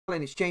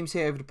And it's James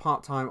here over to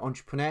Part-Time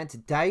Entrepreneur.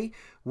 Today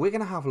we're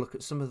going to have a look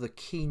at some of the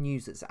key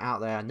news that's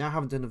out there. I know I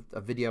haven't done a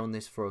video on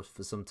this for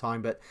some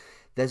time, but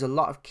there's a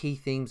lot of key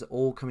themes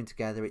all coming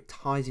together. It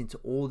ties into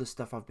all the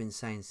stuff I've been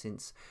saying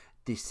since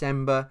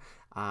December,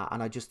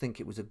 and I just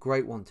think it was a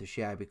great one to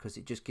share because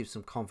it just gives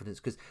some confidence.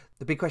 Because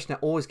the big question I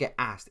always get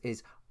asked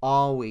is,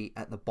 are we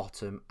at the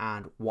bottom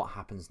and what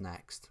happens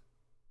next?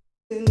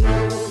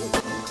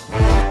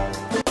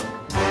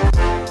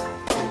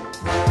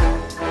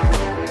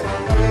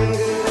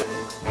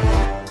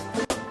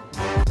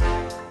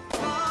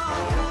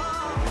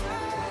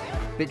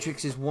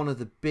 Bittrex is one of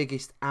the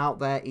biggest out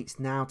there. It's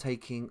now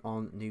taking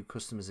on new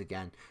customers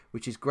again,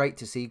 which is great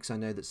to see because I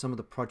know that some of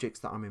the projects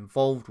that I'm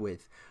involved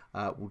with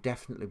will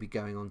definitely be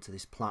going onto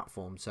this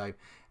platform. So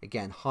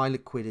again, high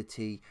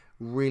liquidity,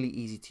 really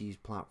easy to use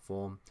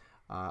platform.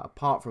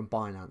 Apart from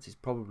Binance, is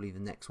probably the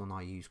next one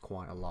I use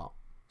quite a lot.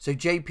 So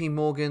JP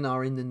Morgan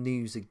are in the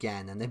news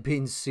again, and they're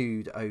being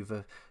sued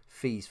over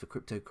fees for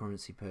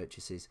cryptocurrency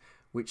purchases,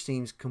 which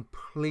seems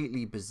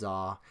completely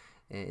bizarre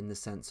in the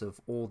sense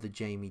of all the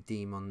Jamie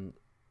Dimon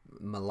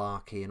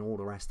malarkey and all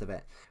the rest of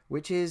it,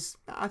 which is,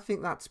 I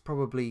think that's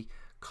probably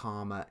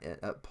karma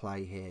at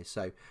play here.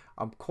 So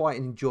I'm quite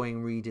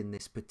enjoying reading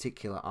this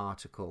particular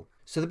article.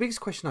 So the biggest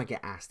question I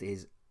get asked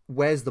is,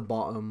 where's the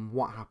bottom?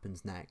 What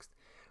happens next?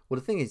 Well,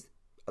 the thing is,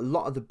 a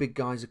lot of the big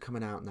guys are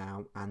coming out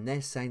now and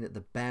they're saying that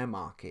the bear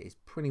market is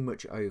pretty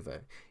much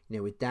over. You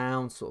know, we're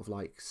down sort of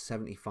like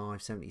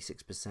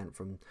 75-76%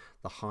 from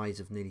the highs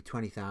of nearly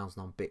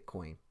 20,000 on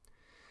Bitcoin.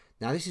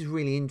 Now this is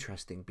really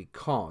interesting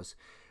because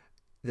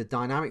the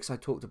dynamics I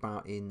talked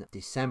about in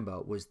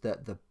December was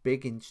that the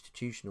big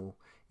institutional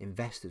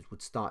investors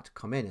would start to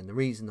come in, and the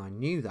reason I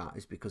knew that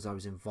is because I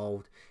was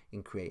involved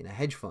in creating a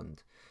hedge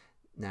fund.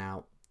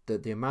 Now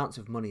the amounts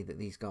of money that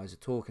these guys are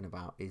talking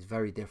about is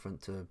very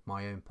different to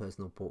my own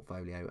personal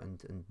portfolio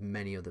and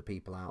many other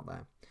people out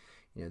there.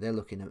 You know, they're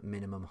looking at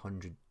minimum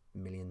 100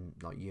 million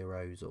like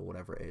euros or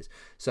whatever it is.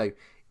 So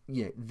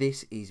you know,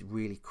 this is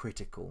really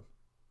critical.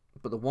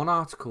 But the one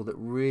article that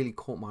really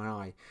caught my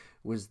eye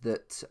was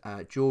that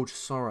George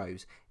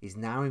Soros is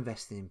now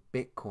investing in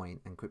Bitcoin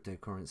and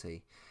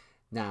cryptocurrency.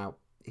 Now,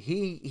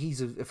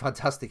 he's a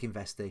fantastic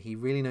investor. He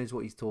really knows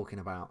what he's talking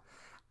about.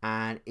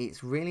 And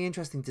it's really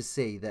interesting to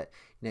see that,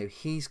 you know,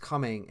 he's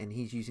coming and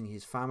he's using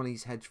his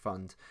family's hedge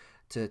fund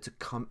to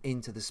come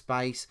into the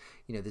space.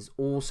 You know, there's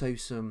also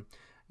some,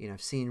 you know,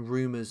 seeing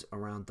rumors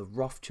around the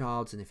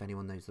Rothschilds, and if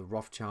anyone knows the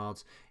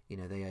Rothschilds, you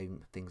know, they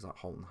own things like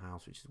Holton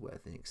House, which is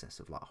worth in excess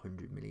of like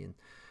 100 million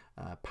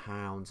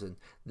pounds, and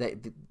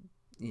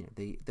you know,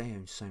 they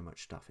own so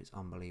much stuff. It's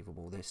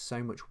unbelievable. There's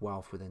so much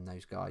wealth within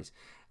those guys.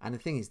 And the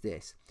thing is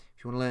this: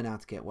 if you want to learn how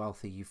to get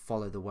wealthy, you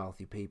follow the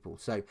wealthy people.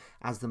 So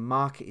as the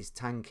market is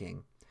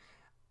tanking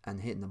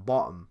and hitting the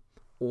bottom,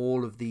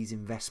 all of these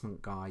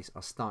investment guys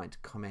are starting to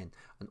come in,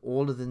 and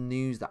all of the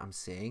news that I'm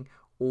seeing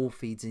all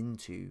feeds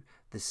into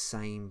the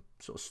same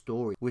sort of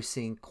story. We're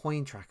seeing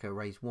CoinTracker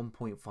raise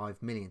 1.5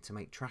 million to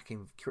make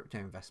tracking crypto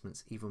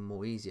investments even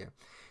more easier.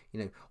 You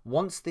know,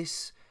 once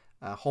this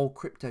whole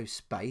crypto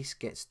space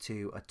gets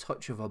to a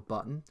touch of a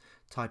button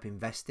type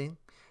investing,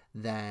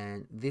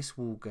 then this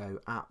will go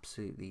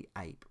absolutely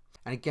ape.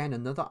 And again,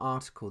 another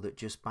article that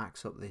just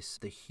backs up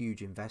the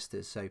huge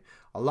investors. So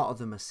a lot of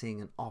them are seeing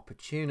an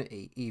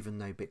opportunity even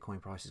though Bitcoin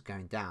price is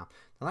going down.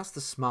 Now that's the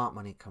smart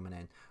money coming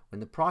in. When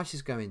the price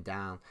is going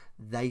down,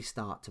 they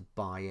start to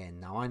buy in.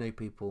 Now I know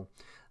people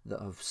that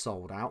have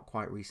sold out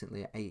quite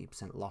recently at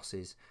 80%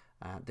 losses.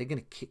 They're going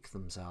to kick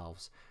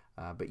themselves.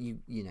 But you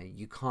know,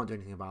 you can't do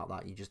anything about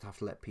that. You just have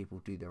to let people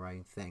do their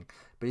own thing.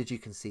 But as you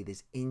can see,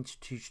 there's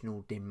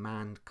institutional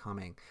demand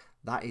coming.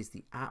 That is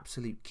the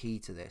absolute key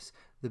to this.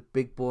 The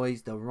big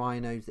boys, the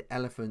rhinos, the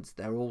elephants,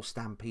 they're all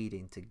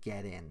stampeding to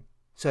get in.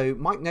 So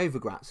Mike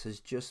Novogratz has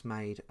just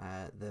made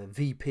the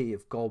VP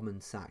of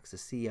Goldmans Sachs, the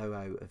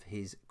COO of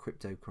his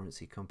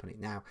cryptocurrency company.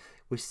 Now,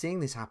 we're seeing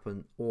this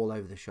happen all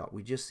over the shop.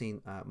 We've just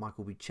seen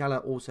Michael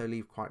Buchella also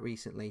leave quite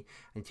recently.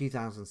 In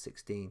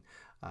 2016,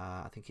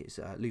 I think it's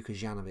Luka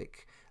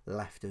Janovic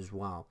left as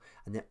well.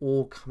 And they're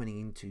all coming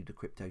into the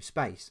crypto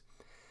space.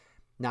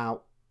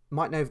 Now,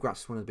 Mike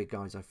Novogratz is one of the big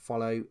guys I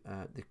follow.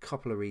 The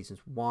couple of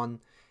reasons. One,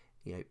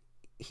 you know,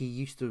 he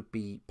used to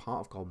be part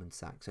of Goldman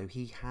Sachs, so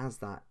he has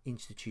that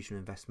institutional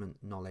investment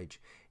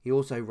knowledge. He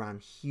also ran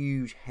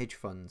huge hedge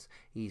funds.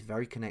 He's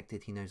very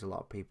connected. He knows a lot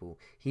of people.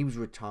 He was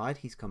retired.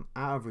 He's come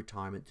out of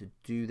retirement to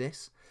do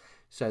this.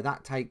 So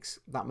that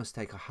must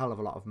take a hell of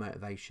a lot of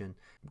motivation.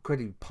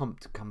 Incredibly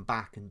pumped to come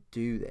back and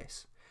do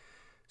this.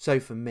 So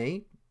for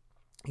me,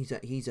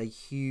 he's a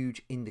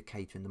huge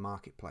indicator in the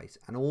marketplace,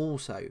 and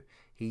also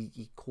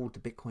he called the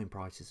Bitcoin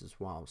prices as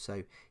well.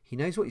 So he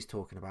knows what he's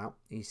talking about.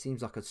 He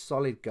seems like a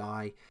solid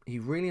guy. He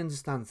really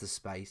understands the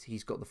space.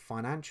 He's got the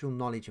financial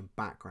knowledge and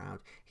background.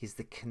 He's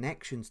the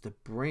connections to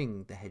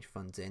bring the hedge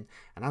funds in,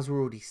 and as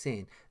we're already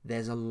seeing,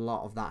 there's a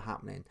lot of that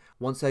happening.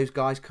 Once those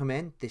guys come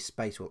in, this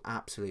space will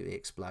absolutely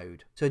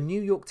explode. So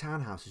New York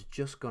townhouse has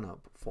just gone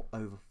up for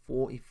over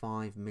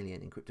 45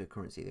 million in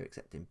cryptocurrency. They're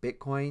accepting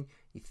Bitcoin,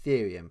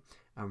 Ethereum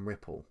and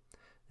Ripple.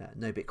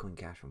 No Bitcoin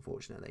Cash,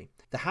 unfortunately.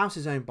 The house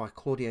is owned by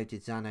Claudio Di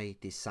Zane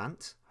Di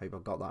Sant. Hope I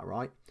got that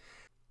right.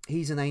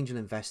 He's an angel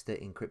investor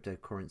in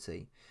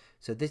cryptocurrency.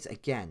 So this,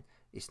 again,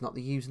 it's not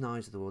the yous and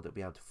eyes of the world that will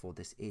be able to afford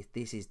this.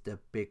 This is the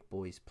big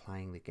boys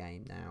playing the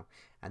game now.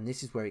 And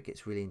this is where it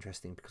gets really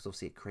interesting, because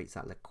obviously it creates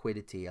that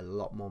liquidity. A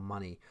lot more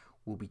money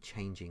will be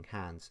changing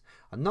hands.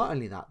 And not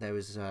only that, there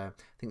was I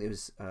think there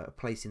was a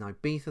place in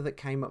Ibiza that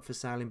came up for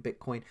sale in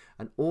Bitcoin,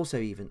 and also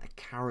even a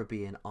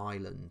Caribbean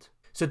island.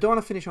 So don't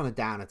want to finish on a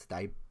downer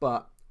today,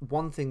 but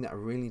one thing that I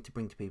really need to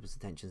bring to people's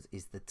attention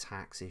is the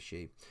tax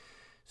issue.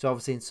 So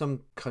obviously in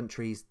some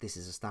countries this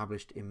is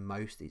established, in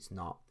most it's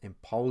not. In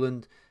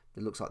Poland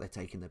it looks like they're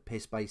taking the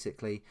piss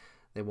basically.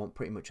 They want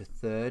pretty much a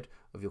third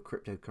of your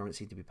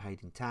cryptocurrency to be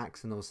paid in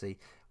tax, and obviously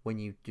when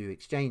you do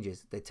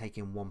exchanges they're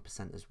taking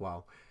 1% as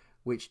well,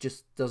 which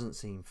just doesn't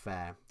seem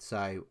fair.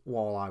 So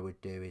what I would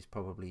do is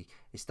probably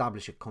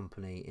establish a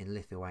company in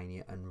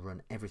Lithuania and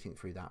run everything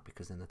through that,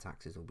 because then the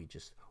taxes will be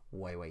just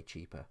way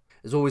cheaper.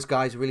 As always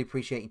guys, I really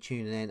appreciate you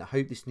tuning in. I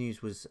hope this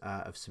news was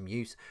of some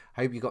use.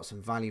 I hope you got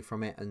some value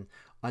from it, and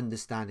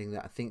understanding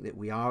that I think that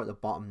we are at the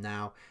bottom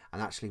now,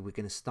 and actually we're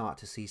going to start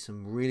to see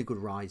some really good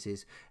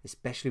rises,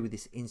 especially with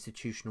this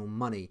institutional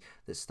money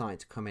that's starting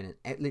to come in.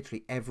 And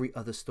literally every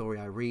other story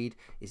I read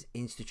is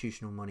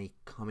institutional money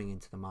coming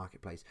into the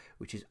marketplace,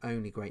 which is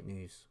only great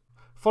news.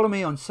 Follow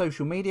me on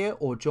social media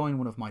or join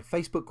one of my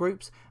Facebook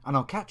groups, and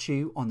I'll catch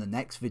you on the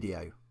next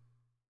video.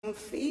 I'm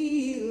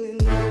feeling